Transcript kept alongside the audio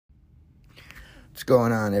What's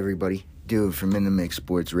going on, everybody? Dude from In the Mix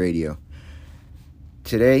Sports Radio.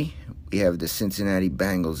 Today, we have the Cincinnati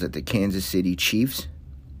Bengals at the Kansas City Chiefs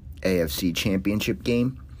AFC Championship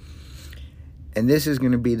game. And this is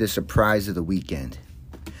going to be the surprise of the weekend.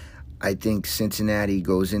 I think Cincinnati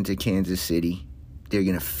goes into Kansas City. They're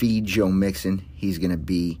going to feed Joe Mixon. He's going to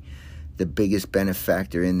be the biggest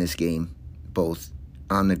benefactor in this game, both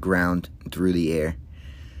on the ground and through the air.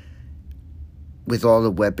 With all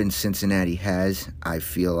the weapons Cincinnati has, I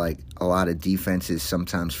feel like a lot of defenses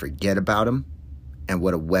sometimes forget about him and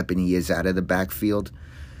what a weapon he is out of the backfield.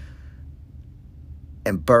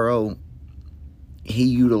 And Burrow, he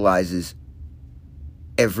utilizes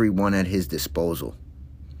everyone at his disposal.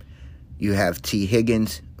 You have T.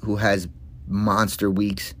 Higgins, who has monster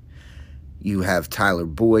weeks. You have Tyler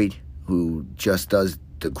Boyd, who just does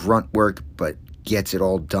the grunt work but gets it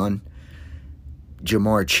all done.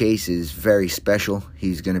 Ja'Marr Chase is very special.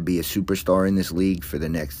 He's going to be a superstar in this league for the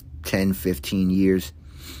next 10, 15 years.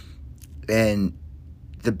 And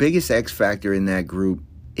the biggest X factor in that group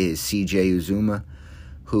is C.J. Uzomah,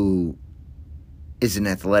 who is an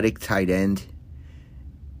athletic tight end.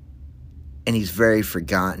 And he's very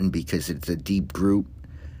forgotten because it's a deep group.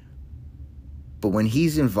 But when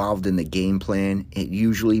he's involved in the game plan, it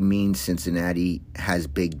usually means Cincinnati has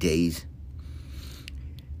big days.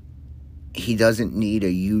 He doesn't need a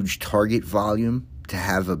huge target volume to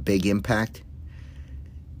have a big impact.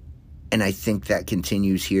 And I think that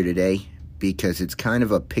continues here today because it's kind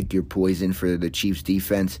of a pick your poison for the Chiefs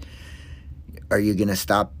defense. Are you going to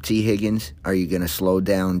stop T. Higgins? Are you going to slow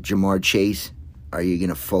down Ja'Marr Chase? Are you going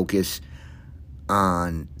to focus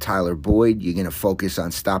on Tyler Boyd? You're going to focus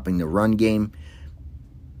on stopping the run game?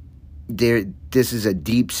 This is a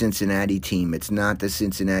deep Cincinnati team. It's not the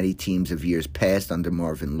Cincinnati teams of years past under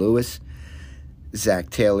Marvin Lewis. Zach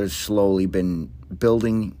Taylor's slowly been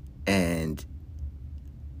building, and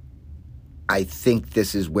I think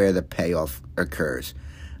this is where the payoff occurs.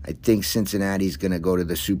 I think Cincinnati's going to go to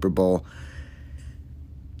the Super Bowl.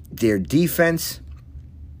 Their defense,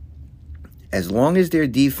 as long as their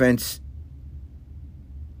defense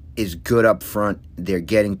is good up front, they're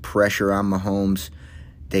getting pressure on Mahomes,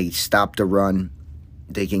 they stop the run,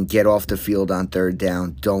 they can get off the field on third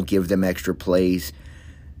down, don't give them extra plays,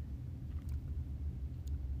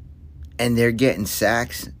 and they're getting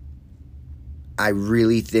sacks. I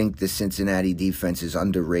really think the Cincinnati defense is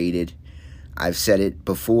underrated. I've said it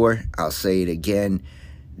before. I'll say it again.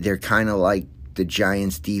 They're kind of like the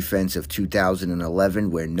Giants' defense of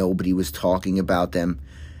 2011 where nobody was talking about them.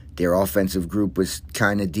 Their offensive group was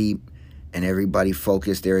kind of deep, and everybody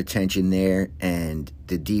focused their attention there, and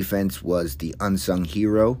the defense was the unsung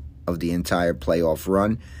hero of the entire playoff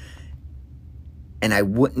run. And I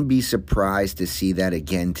wouldn't be surprised to see that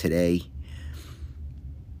again today.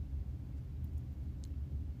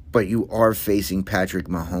 But you are facing Patrick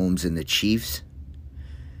Mahomes and the Chiefs.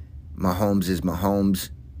 Mahomes is Mahomes.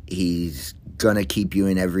 He's going to keep you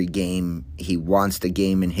in every game. He wants the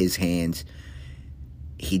game in his hands.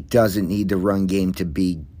 He doesn't need the run game to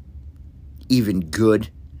be even good.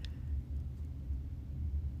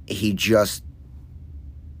 He just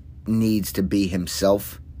needs to be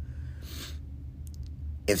himself.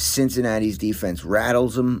 If Cincinnati's defense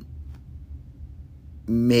rattles him,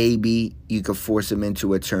 maybe you could force him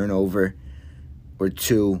into a turnover or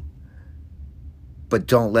two, but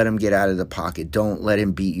don't let him get out of the pocket. Don't let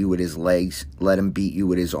him beat you with his legs. Let him beat you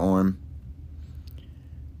with his arm,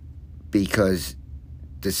 because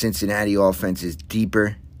the Cincinnati offense is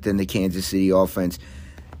deeper than the Kansas City offense.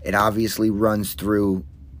 It obviously runs through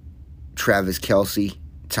Travis Kelce,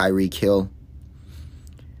 Tyreek Hill.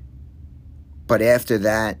 But after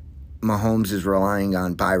that, Mahomes is relying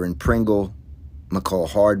on Byron Pringle, McCall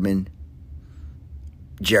Hardman,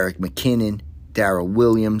 Jerick McKinnon, Darrell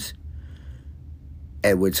Williams,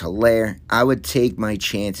 Edwards-Helaire. I would take my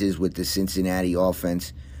chances with the Cincinnati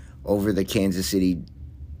offense over the Kansas City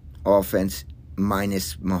offense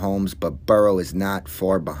minus Mahomes, but Burrow is not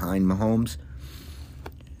far behind Mahomes.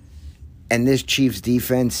 And this Chiefs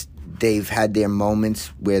defense, they've had their moments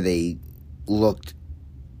where they looked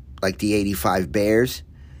like the 85 Bears,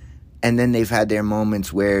 and then they've had their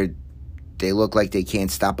moments where they look like they can't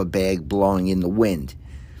stop a bag blowing in the wind.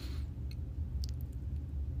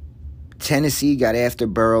 Tennessee got after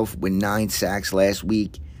Burrow with 9 sacks last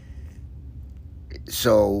week.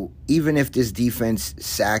 So even if this defense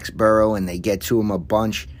sacks Burrow and they get to him a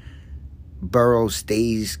bunch, Burrow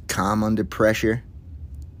stays calm under pressure.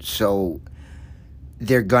 So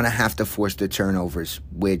they're going to have to force the turnovers,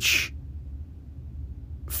 which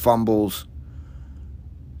fumbles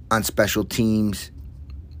on special teams,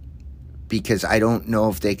 because I don't know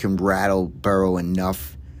if they can rattle Burrow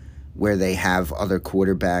enough where they have other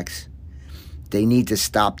quarterbacks. They need to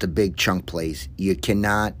stop the big chunk plays. You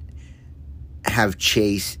cannot have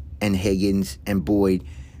Chase and Higgins and Boyd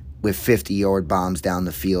with 50-yard bombs down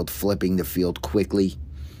the field, flipping the field quickly.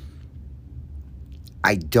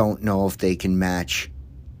 I don't know if they can match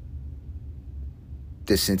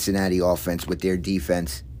the Cincinnati offense with their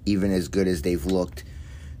defense, even as good as they've looked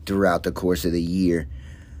throughout the course of the year.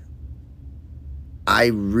 I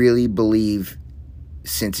really believe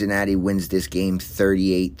Cincinnati wins this game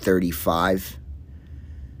 38-35.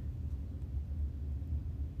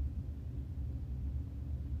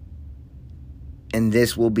 And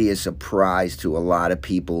this will be a surprise to a lot of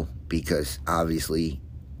people because obviously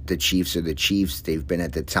the Chiefs are the Chiefs. They've been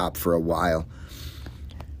at the top for a while.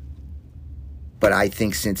 But I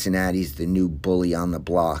think Cincinnati's the new bully on the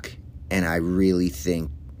block, and I really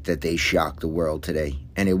think that they shock the world today.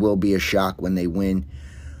 And it will be a shock when they win,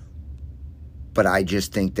 but I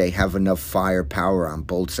just think they have enough firepower on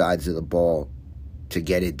both sides of the ball to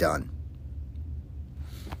get it done.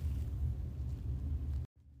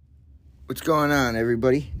 What's going on,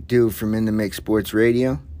 everybody? Dude from In the Mix Sports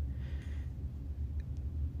Radio.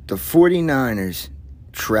 The 49ers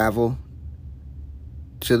travel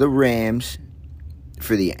to the Rams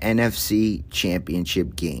for the NFC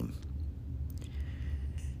Championship game.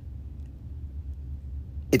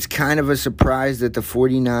 It's kind of a surprise that the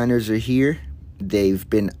 49ers are here. They've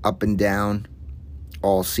been up and down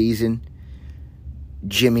all season.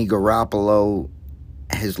 Jimmy Garoppolo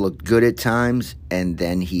has looked good at times, and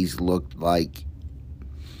then he's looked like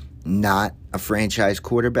not a franchise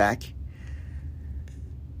quarterback.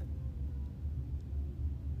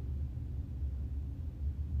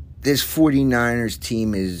 This 49ers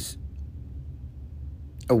team is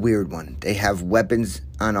a weird one. They have weapons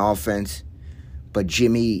on offense, but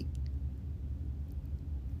Jimmy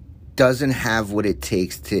doesn't have what it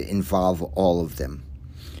takes to involve all of them.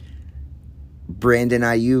 Brandon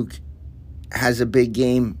Ayuk has a big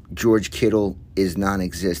game. George Kittle is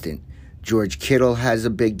non-existent. George Kittle has a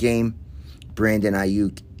big game. Brandon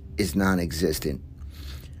Ayuk is non-existent.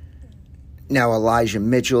 Now Elijah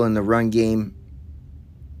Mitchell in the run game,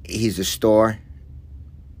 he's a star.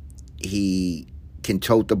 He can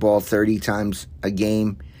tote the ball 30 times a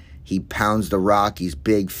game. He pounds the rock. He's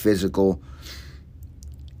big, physical.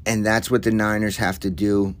 And that's what the Niners have to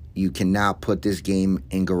do. You cannot put this game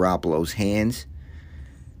in Garoppolo's hands.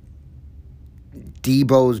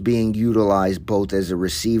 Debo's being utilized both as a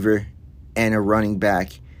receiver and a running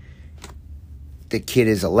back. The kid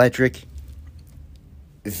is electric.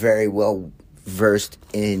 Very well versed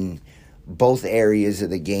in both areas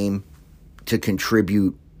of the game to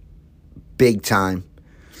contribute big time.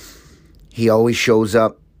 He always shows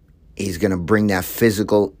up. He's going to bring that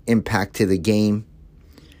physical impact to the game.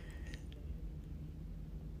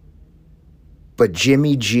 But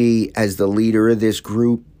Jimmy G, as the leader of this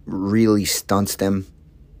group, really stunts them.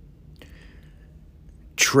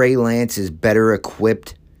 Trey Lance is better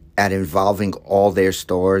equipped at involving all their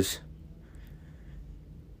stars.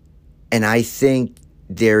 And I think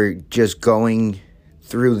they're just going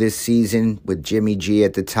through this season with Jimmy G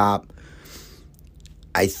at the top.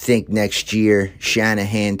 I think next year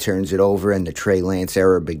Shanahan turns it over and the Trey Lance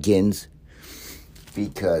era begins,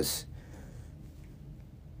 because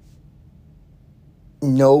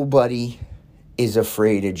nobody is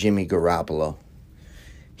afraid of Jimmy Garoppolo.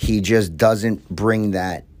 He just doesn't bring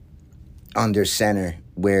that under center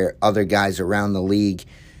where other guys around the league,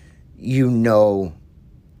 you know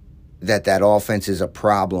that offense is a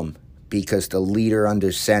problem because the leader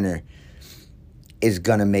under center is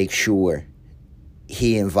going to make sure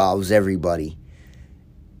he involves everybody,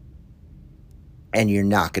 and you're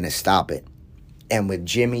not going to stop it. And with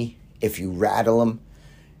Jimmy, if you rattle him,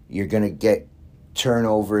 you're going to get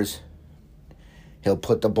turnovers. He'll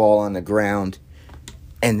put the ball on the ground.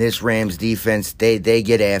 And this Rams defense, they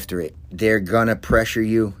get after it. They're going to pressure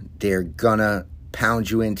you. They're going to pound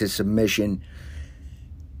you into submission.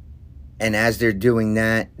 And as they're doing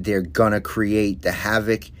that, they're going to create the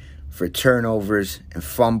havoc for turnovers and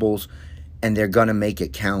fumbles, and they're going to make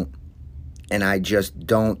it count. And I just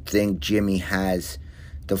don't think Jimmy has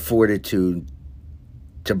the fortitude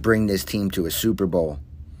to bring this team to a Super Bowl.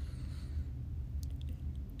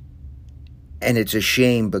 And it's a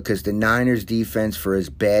shame because the Niners defense, for as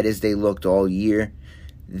bad as they looked all year,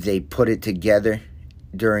 they put it together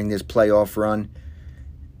during this playoff run.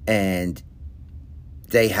 And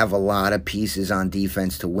they have a lot of pieces on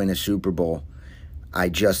defense to win a Super Bowl. I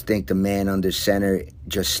just think the man under center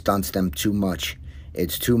just stunts them too much.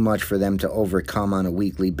 It's too much for them to overcome on a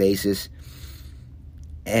weekly basis.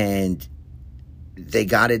 And They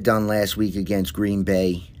got it done last week against Green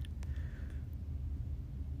Bay.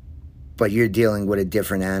 But you're dealing with a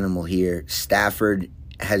different animal here. Stafford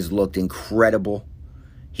has looked incredible.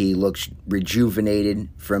 He looks rejuvenated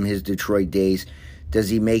from his Detroit days. Does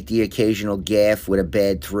he make the occasional gaffe with a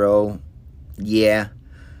bad throw? Yeah.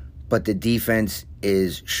 But the defense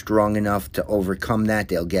is strong enough to overcome that.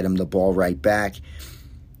 They'll get him the ball right back.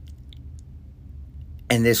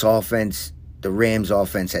 And this offense, the Rams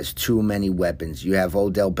offense, has too many weapons. You have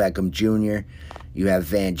Odell Beckham Jr., you have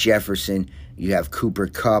Van Jefferson, you have Cooper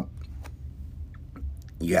Kupp,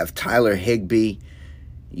 you have Tyler Higbee,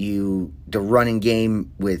 the running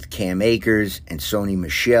game with Cam Akers and Sony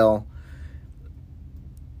Michel.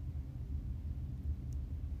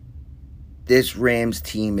 This Rams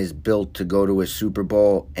team is built to go to a Super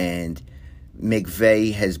Bowl, and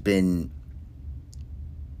McVay has been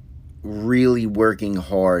really working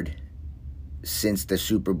hard since the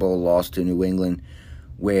Super Bowl loss to New England,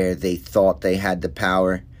 where they thought they had the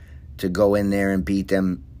power to go in there and beat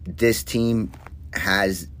them. This team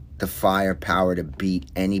has the firepower to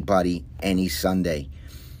beat anybody any Sunday.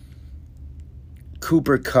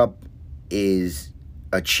 Cooper Kupp is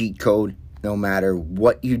a cheat code. No matter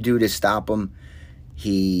what you do to stop him,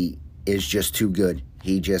 he is just too good.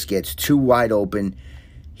 He just gets too wide open.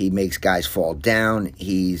 He makes guys fall down.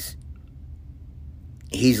 He's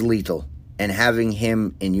lethal. And having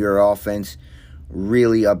him in your offense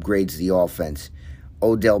really upgrades the offense.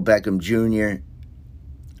 Odell Beckham Jr.,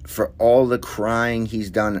 for all the crying he's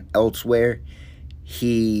done elsewhere,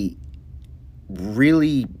 he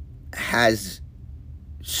really has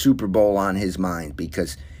Super Bowl on his mind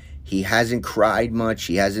because he hasn't cried much.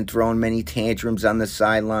 He hasn't thrown many tantrums on the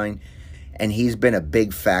sideline. And he's been a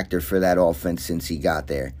big factor for that offense since he got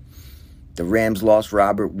there. The Rams lost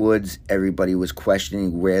Robert Woods. Everybody was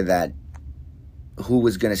questioning who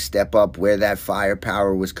was going to step up, where that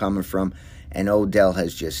firepower was coming from. And Odell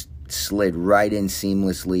has just slid right in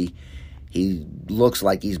seamlessly. He looks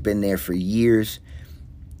like he's been there for years.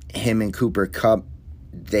 Him and Cooper Kupp,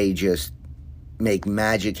 they just make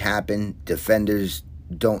magic happen. Defenders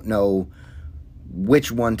don't know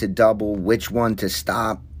which one to double, which one to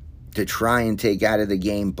stop, to try and take out of the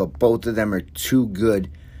game, but both of them are too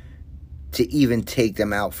good to even take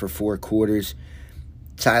them out for 4 quarters.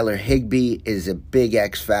 Tyler Higbee is a big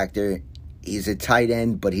X factor. He's a tight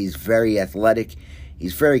end, but he's very athletic.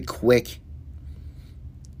 He's very quick.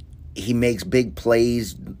 He makes big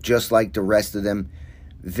plays just like the rest of them.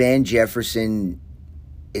 Van Jefferson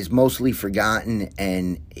is mostly forgotten,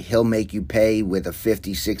 and he'll make you pay with a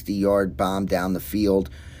 50, 60-yard bomb down the field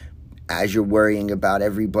as you're worrying about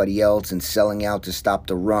everybody else and selling out to stop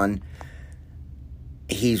the run.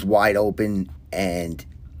 He's wide open, and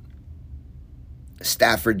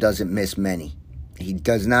Stafford doesn't miss many. He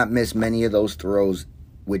does not miss many of those throws.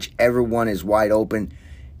 Whichever one is wide open,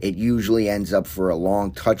 it usually ends up for a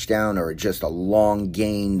long touchdown or just a long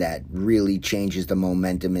gain that really changes the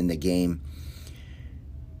momentum in the game.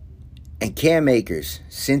 And Cam Akers,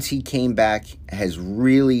 since he came back, has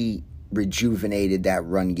really rejuvenated that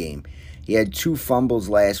run game. He had 2 fumbles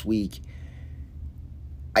last week.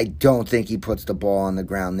 I don't think he puts the ball on the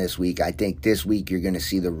ground this week. I think this week you're going to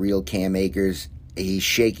see the real Cam Akers. He's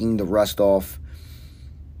shaking the rust off,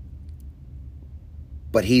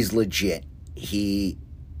 but he's legit. He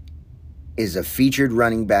is a featured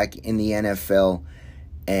running back in the NFL,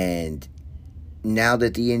 and now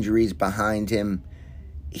that the injury's behind him,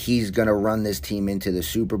 he's going to run this team into the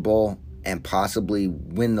Super Bowl and possibly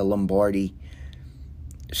win the Lombardi.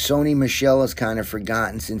 Sony Michel is kind of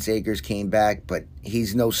forgotten since Akers came back, but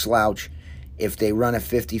he's no slouch. If they run a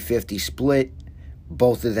 50-50 split,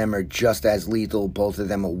 both of them are just as lethal. Both of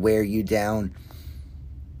them will wear you down.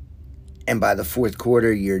 And by the 4th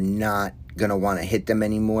quarter, you're not going to want to hit them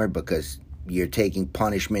anymore because you're taking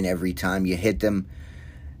punishment every time you hit them.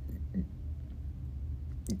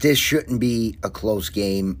 This shouldn't be a close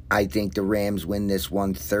game. I think the Rams win this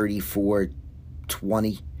one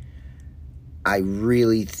 34-20. I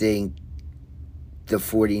really think the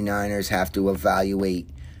 49ers have to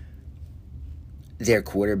evaluate their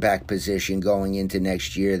quarterback position going into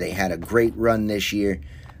next year. They had a great run this year.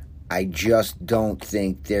 I just don't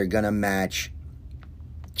think they're going to match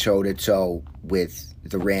toe-to-toe with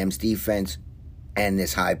the Rams defense and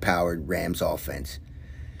this high-powered Rams offense.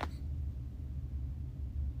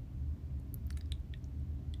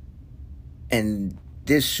 And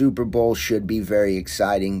this Super Bowl should be very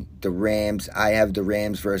exciting. I have the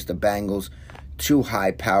Rams versus the Bengals. 2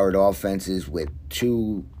 high-powered offenses with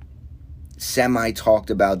 2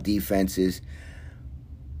 semi-talked-about defenses.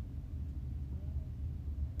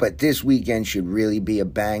 But this weekend should really be a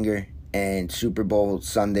banger. and Super Bowl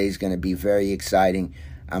Sunday is going to be very exciting.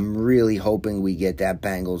 I'm really hoping we get that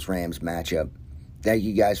Bengals-Rams matchup. Thank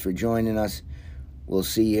you guys for joining us. We'll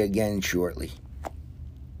see you again shortly.